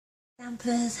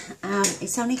Stampers.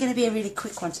 It's only going to be a really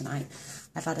quick one tonight.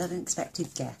 I've had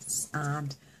unexpected guests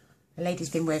and the lady's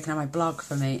been working on my blog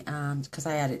for me, and because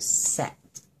I had it set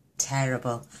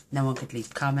terrible, no one could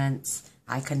leave comments,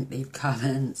 I couldn't leave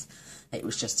comments, it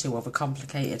was just too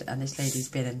overcomplicated, and this lady's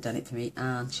been and done it for me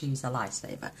and she's a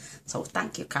lifesaver. So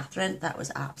thank you, Catherine, that was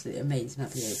absolutely amazing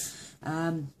of you.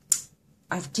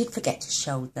 I did forget to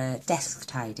show the desk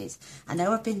tidies. I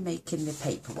know I've been making the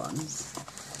paper ones,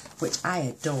 which I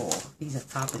adore. These are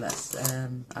fabulous.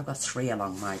 I've got 3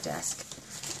 along my desk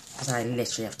because I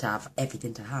literally have to have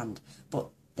everything to hand. But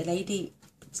the lady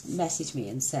messaged me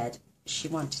and said she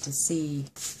wanted to see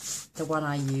the one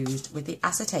I used with the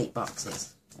acetate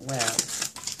boxes. Well,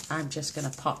 I'm just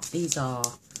going to pop, these are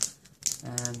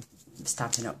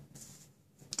Stampin' Up!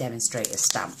 Demonstrator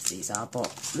stamps, these are,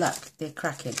 but look, they're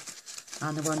cracking.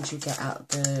 And the ones you get out of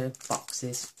the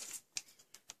boxes,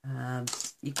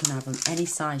 you can have them any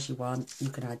size you want. You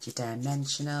can add your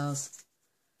dimensionals,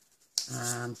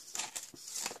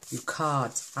 your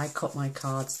cards. I cut my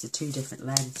cards to 3 different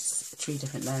lengths,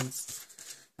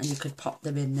 and you could pop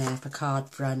them in there for card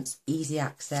fronts, easy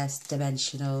access,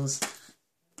 dimensionals.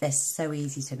 They're so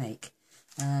easy to make.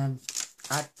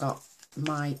 I've got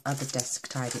my other desk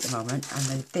tidy at the moment,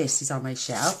 and this is on my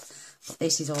shelf. But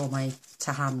this is all my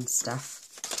to-hand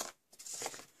stuff.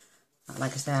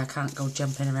 Like I say, I can't go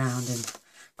jumping around and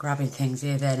grabbing things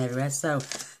here, there and everywhere. So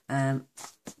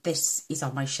this is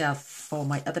on my shelf for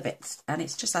my other bits. And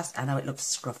it's just, I know it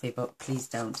looks scruffy, but please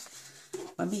don't.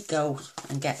 When we go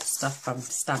and get stuff from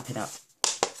Stampin' Up!,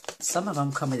 some of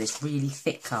them come with this really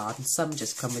thick card and some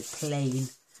just come with plain,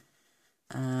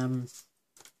 you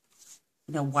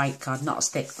know, white card, not as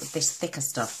thick. But this thicker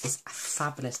stuff is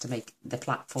fabulous to make the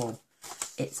platform.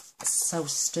 It's so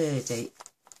sturdy,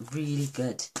 really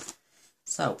good.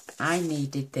 So I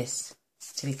needed this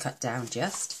to be cut down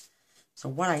just. So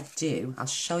what I do, I'll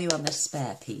show you on the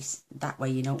spare piece. That way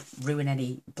you don't ruin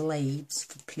any blades.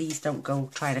 Please don't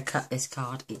go trying to cut this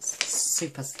card. It's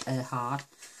super hard.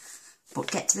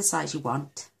 But get to the size you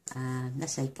want.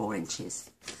 Let's say 4 inches.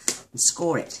 And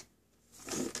score it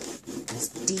as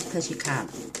deep as you can.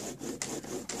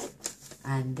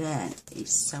 And then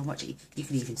it's so much, you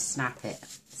can even snap it.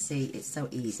 See, it's so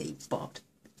easy. But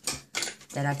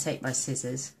then I take my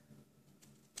scissors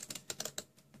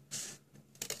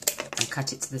and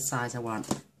cut it to the size I want.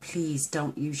 Please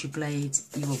don't use your blades.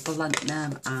 You will blunt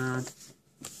them, and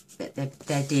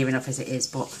they're dear enough as it is.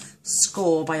 But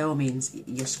score, by all means,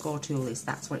 your score tool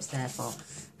that's what it's there for.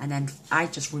 And then I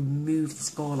just remove the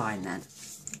score line then,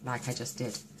 like I just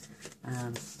did.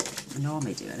 I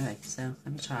normally do anyway, so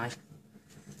let me try.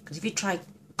 Because if you try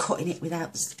cutting it without,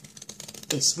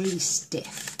 it's really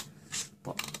stiff.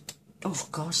 But, oh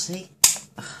gosh, see?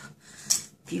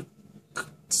 If you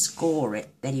score it,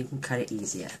 then you can cut it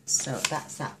easier. So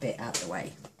that's that bit out of the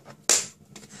way.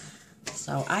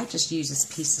 So I just use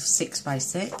this piece of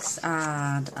 6x6,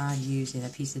 and I'm using a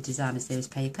piece of Designer Series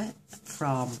paper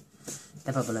from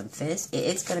the Bubble and Fizz. It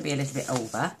is going to be a little bit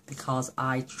over because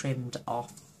I trimmed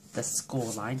off the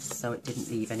score line so it didn't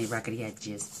leave any raggedy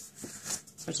edges.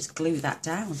 So just glue that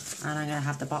down, and I'm going to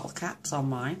have the bottle caps on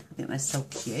mine. I think they're so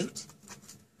cute.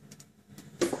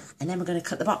 And then we're going to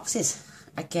cut the boxes.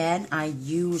 Again, I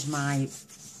use my,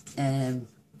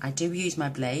 I do use my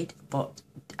blade, but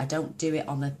I don't do it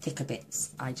on the thicker bits.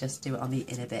 I just do it on the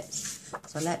inner bits.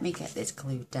 So let me get this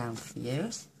glued down for you.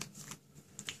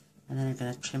 And then I'm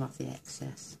going to trim off the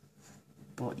excess.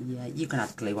 But yeah, you can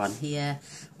add glue on here,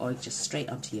 or just straight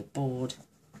onto your board.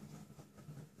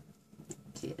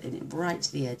 Get it right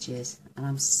to the edges. And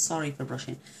I'm sorry for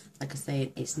rushing. Like I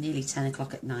say, it's nearly 10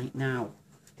 o'clock at night now.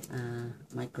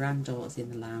 My granddaughter's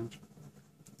in the lounge.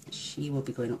 She will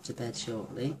be going up to bed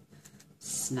shortly.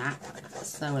 Snap.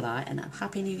 So will I. And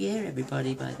Happy New Year,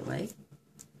 everybody, by the way.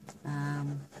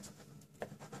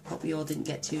 Hope you all didn't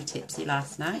get too tipsy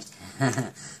last night.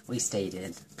 We stayed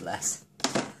in. Bless.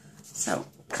 So,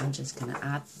 I'm just going to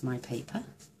add my paper.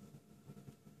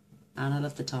 And I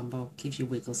love the Tombow. Gives you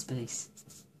wiggle space.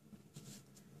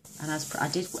 And as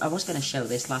I was going to show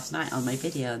this last night on my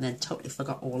video and then totally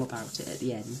forgot all about it at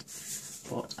the end.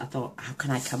 But I thought, how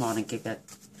can I come on and give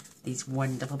these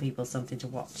wonderful people something to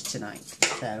watch tonight?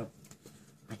 So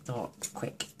I thought,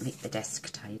 quick, make the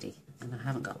desk tidy. And I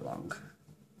haven't got long.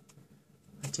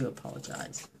 I do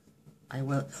apologise. I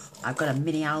will. I've got a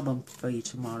mini album for you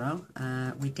tomorrow.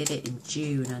 We did it in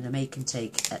June on a make and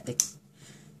take at the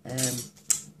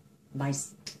my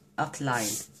outline.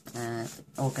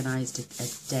 Organised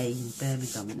a day in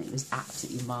Birmingham, and it was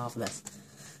absolutely marvellous.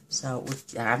 So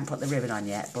I haven't put the ribbon on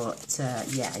yet, but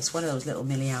yeah, it's one of those little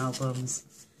mini albums.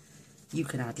 You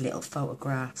can add little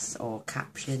photographs or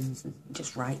captions and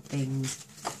just write things,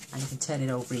 and you can turn it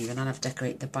over even, and I've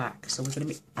decorated the back. So we're going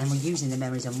to be, and we're using the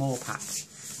Memories and More packs.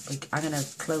 I'm going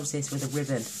to close this with a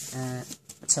ribbon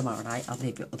tomorrow night. I'll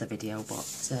leave other video,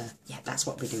 but yeah, that's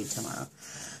what we're doing tomorrow.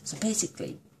 So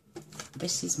basically,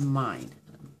 this is mine.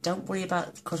 Don't worry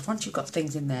about, because once you've got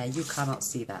things in there, you cannot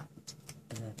see that,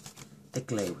 the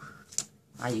glue.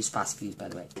 I use fast fuse, by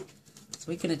the way. So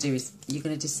what you're going to do is, you're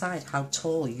going to decide how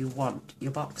tall you want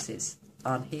your boxes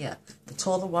on here. The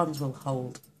taller ones will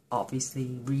hold,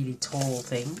 obviously, really tall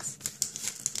things.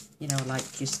 You know,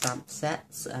 like your stamp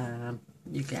sets.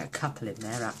 You get a couple in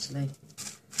there, actually.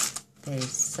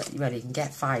 There's, well, you can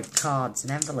get 5 cards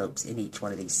and envelopes in each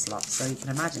one of these slots. So you can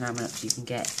imagine how much you can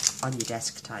get on your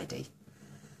desk tidy.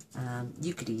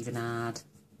 You could even add,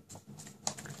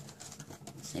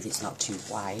 if it's not too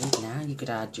wide now, you could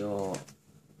add your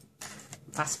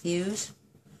fast fuse,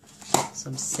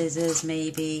 some scissors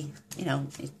maybe, you know,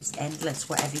 it's endless,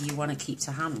 whatever you want to keep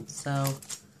to hand. So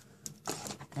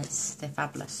they're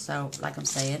fabulous. So like I'm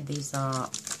saying, these are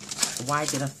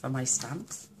wide enough for my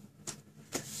stamps.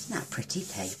 Isn't that pretty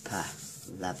paper?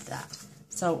 Love that.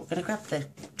 So we're going to grab the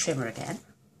trimmer again.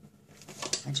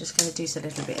 I'm just going to do a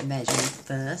little bit of measuring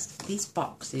first. These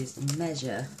boxes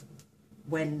measure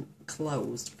when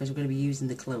closed, because we're going to be using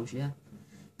the closure.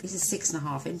 These are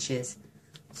 6.5 inches.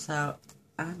 So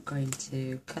I'm going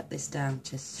to cut this down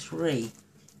to 3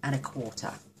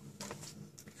 1/4.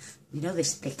 You know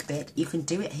this thick bit, you can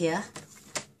do it here.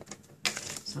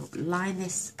 So line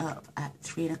this up at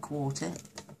 3 1/4,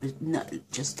 but no,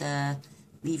 just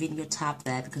leaving your tab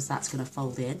there, because that's going to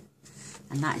fold in,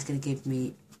 and that is going to give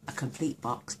me a complete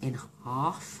box in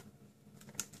half.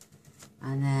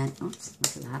 And then, oops,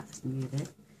 look at that, let's move it.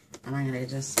 And I'm going to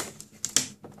just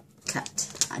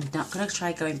cut. I'm not going to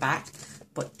try going back,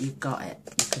 but you've got it.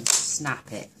 You can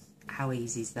snap it. How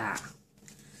easy is that?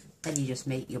 Then you just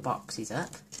make your boxes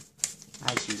up,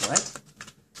 as you would.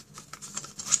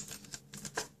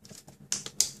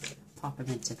 Pop them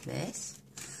into place.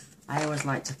 I always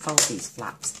like to fold these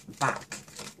flaps back.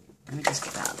 Let me just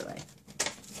get that out of the way.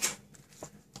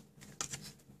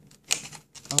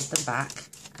 Fold them back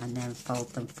and then fold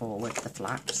them forward, the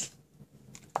flaps.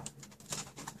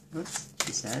 Oops,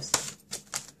 she says.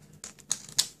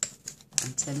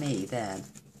 And to me then,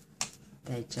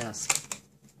 they just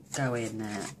go in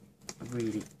there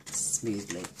really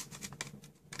smoothly.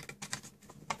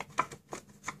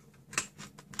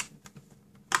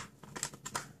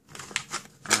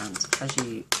 And as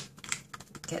you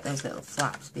get those little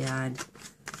flaps behind,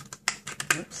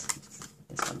 oops,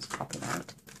 this one's popping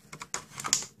out.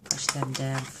 Push them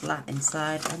down flat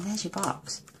inside, and there's your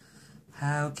box.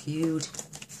 How cute.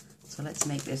 So let's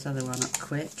make this other one up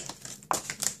quick.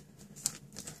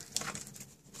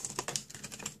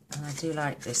 And I do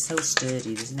like this, so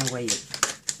sturdy, there's no way you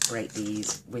break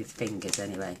these with fingers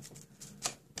anyway.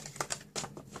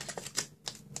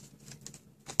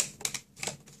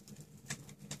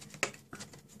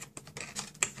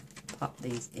 Pop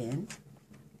these in.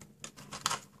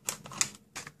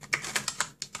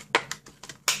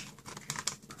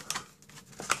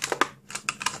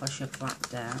 Push your flap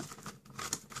down,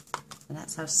 and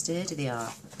that's how sturdy they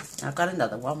are. Now I've got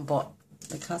another one, but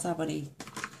because I'm only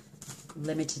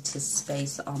limited to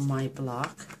space on my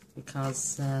block,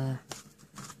 because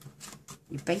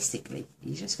you're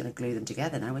just going to glue them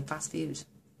together now with fast fuse.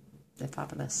 They're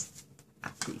fabulous,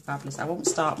 absolutely fabulous. I won't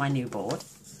start my new board.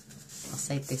 I'll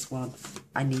save this one.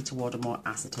 I need to order more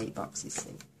acetate boxes,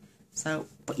 see. So,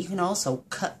 but you can also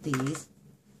cut these.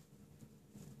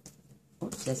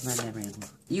 Oops, there's my memory.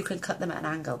 You can cut them at an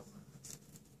angle.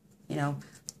 You know,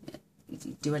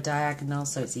 you do a diagonal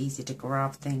so it's easy to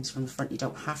grab things from the front. You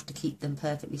don't have to keep them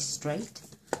perfectly straight.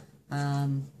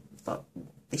 But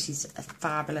this is a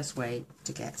fabulous way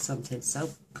to get something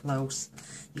so close.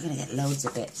 You're going to get loads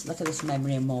of bits. Look at this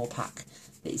Memory and More pack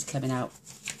that is coming out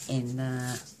in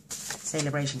the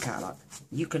Celebration catalogue.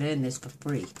 You can earn this for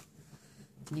free.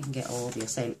 And you can get all of your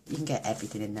you can get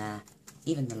everything in there.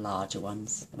 Even the larger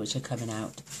ones, which are coming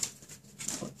out.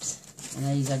 Oops. And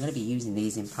I'm going to be using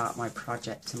these in part of my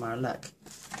project tomorrow. Look.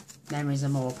 Memories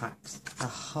and More packs. A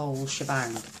whole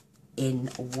shebang in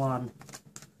one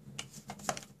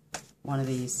of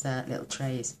these little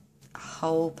trays. A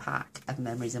whole pack of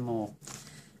Memories and More.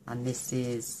 And this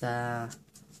is going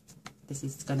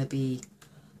to be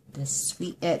the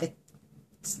sweet the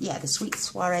sweet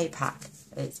soiree pack.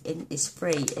 It's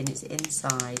free and it's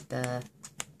inside the.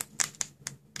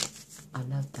 I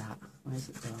love that. Where's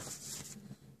it gone?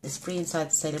 It's free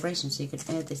inside the Celebration, so you can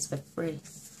earn this for free.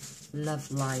 Love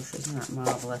life, isn't that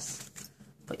marvellous?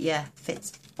 But yeah,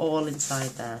 fits all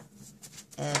inside there.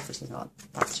 everything on.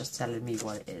 That's just telling me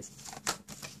what it is.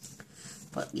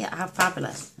 But yeah, how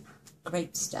fabulous.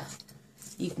 Great stuff.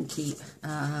 You can keep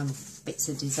bits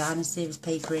of designer series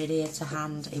paper in here to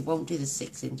hand. It won't do the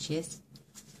 6 inches.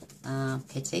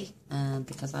 Pity,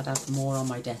 because I'd have more on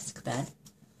my desk then.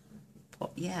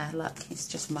 But yeah, look, it's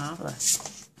just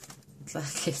marvellous. It's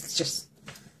like, it's just,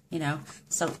 you know,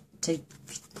 so to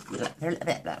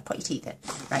put your teeth in.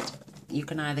 Right, you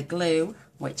can either glue,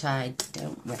 which I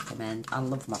don't recommend. I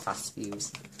love my fast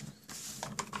fuse.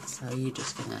 So you're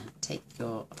just going to take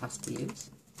your fast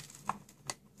fuse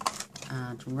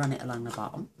and run it along the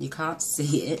bottom. You can't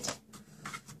see it.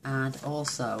 And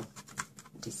also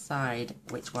decide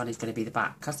which one is going to be the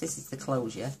back, because this is the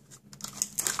closure.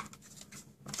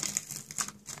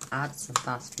 Add some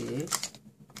fast fuse.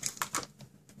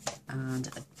 And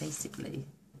basically,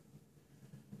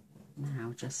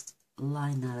 now just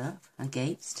line that up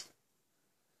against.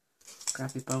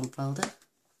 Grab your bone folder.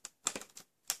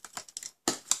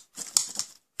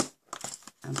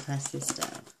 And press this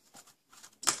down.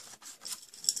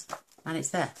 And it's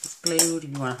there. It's glued. If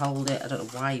you want to hold it, I don't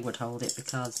know why you would hold it,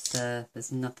 because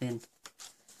there's nothing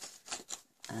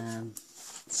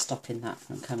stopping that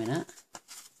from coming up.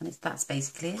 And that's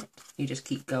basically it. You just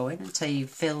keep going until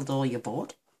you've filled all your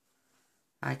board.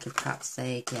 I could perhaps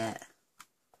say get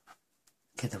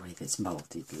the way that's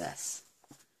moulded less.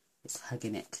 It's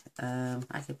hugging it.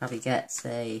 I could probably get,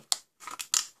 say,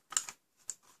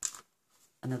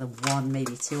 another 1,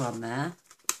 maybe 2 on there.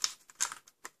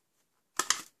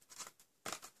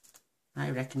 I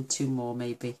reckon 2 more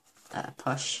maybe at a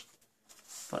push.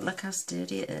 But look how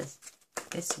sturdy it is.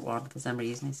 This one, for some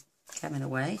reason, is coming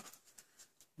away.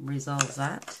 Resolve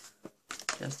that.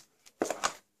 Just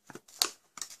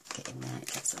get in there,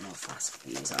 get some more fast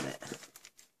fuse on it.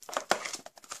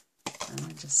 And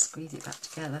then just squeeze it back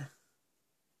together.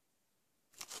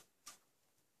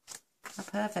 How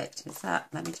perfect is that?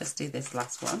 Let me just do this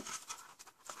last one.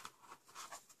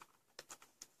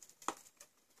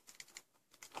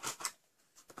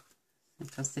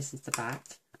 Because this is the back,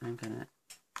 I'm going to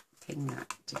pin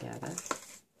that together.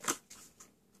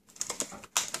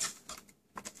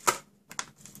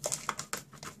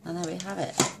 And there we have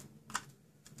it.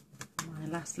 My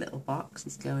last little box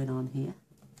is going on here,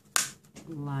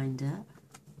 lined up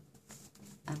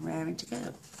and raring to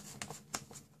go.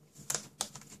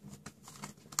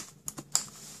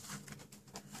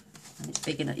 And it's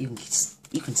big enough,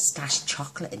 you can stash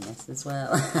chocolate in this as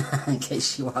well, in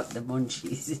case you want the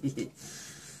munchies.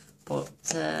 But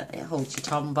it holds your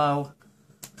Tombow,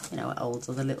 you know, it holds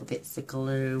all the little bits of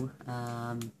glue.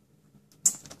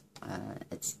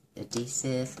 It's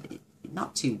adhesive,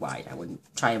 not too wide. I wouldn't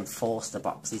try and force the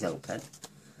boxes open.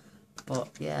 But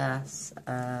yes,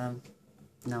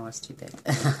 no, it's too big.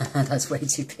 That's way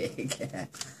too big.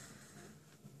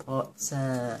 But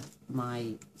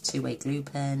my 2-way glue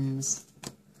pens,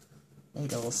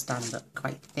 they'd all stand up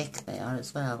quite thick, they are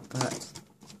as well. But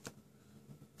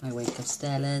my Wink of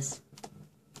Stellas,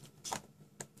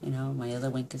 you know, my other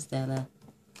Wink of Stella.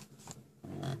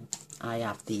 I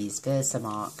have these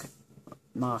Versamark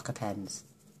marker pens,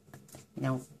 you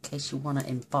know, in case you want to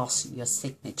emboss your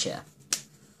signature.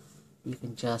 You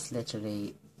can just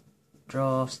literally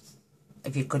draw.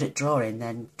 If you're good at drawing,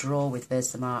 then draw with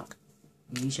Versamark,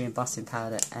 use your embossing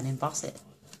powder and emboss it.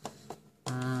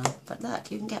 But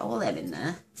look, you can get all them in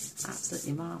there.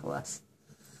 Absolutely marvellous.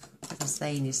 Like I was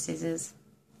saying, your scissors,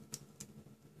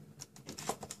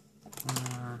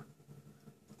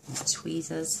 your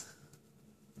tweezers.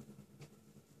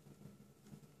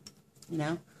 You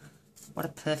know, what a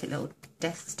perfect little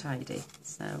desk tidy.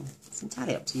 So it's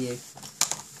entirely up to you.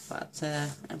 But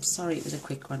I'm sorry it was a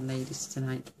quick one, ladies,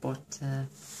 tonight. But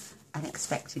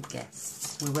unexpected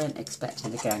guests. We weren't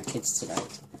expecting the grandkids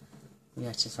tonight. We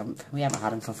haven't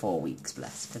had them for 4 weeks,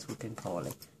 bless, because we've been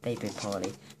poorly. They've been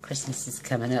poorly. Christmas is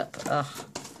coming up. Ugh.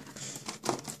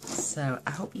 So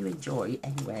I hope you enjoy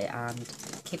anyway, and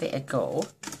give it a go.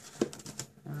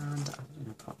 And I'm going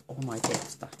to put all my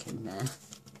bits back in there.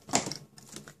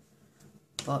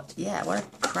 But yeah, what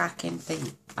a cracking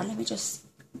thing. And let me just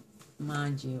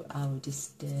mind you, I'll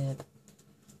disturb.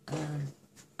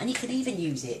 And you can even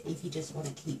use it if you just want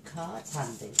to keep cards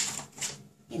handy.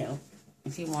 You know,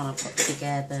 if you want to put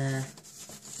together,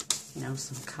 you know,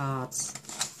 some cards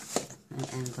and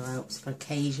envelopes for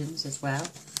occasions as well.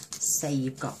 Say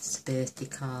you've got birthday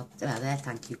cards, well, they're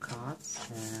thank you cards.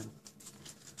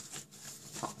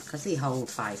 Because they hold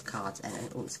 5 cards.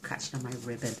 Oh, it's catching on my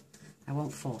ribbon. I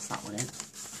won't force that one in.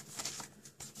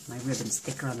 My ribbon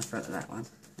sticker on the front of that one.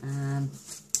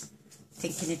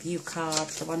 Thinking of you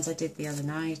cards, the ones I did the other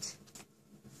night.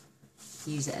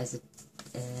 Use it as a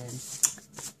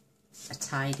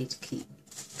tidy to keep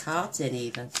cards in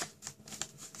even.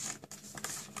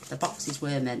 The boxes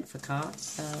were meant for cards,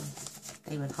 so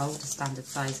they would hold a standard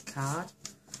size card.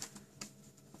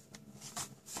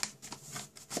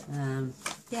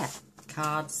 Yeah,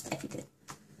 cards, everything.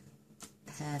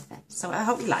 Perfect. So I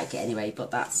hope you like it anyway,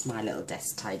 but that's my little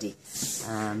desk tidy.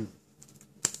 And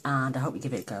I hope you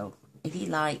give it a go. If you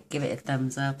like, give it a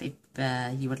thumbs up. If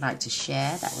you would like to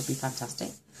share, that would be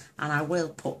fantastic. And I will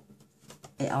put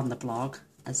it on the blog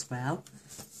as well.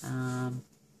 I'm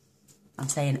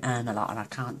saying a lot,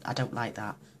 and I don't like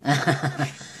that.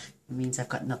 It means I've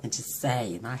got nothing to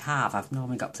say, and I've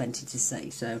normally got plenty to say.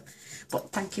 So,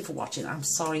 but thank you for watching. I'm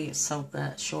sorry it's so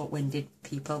short-winded,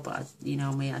 people, but you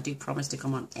know me, I do promise to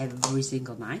come on every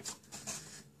single night,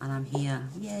 and I'm here,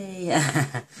 yay.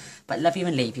 But love you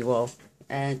and leave you all.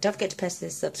 Don't forget to press the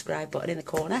subscribe button in the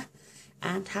corner,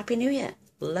 and Happy New Year.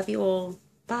 Love you all.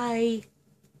 Bye.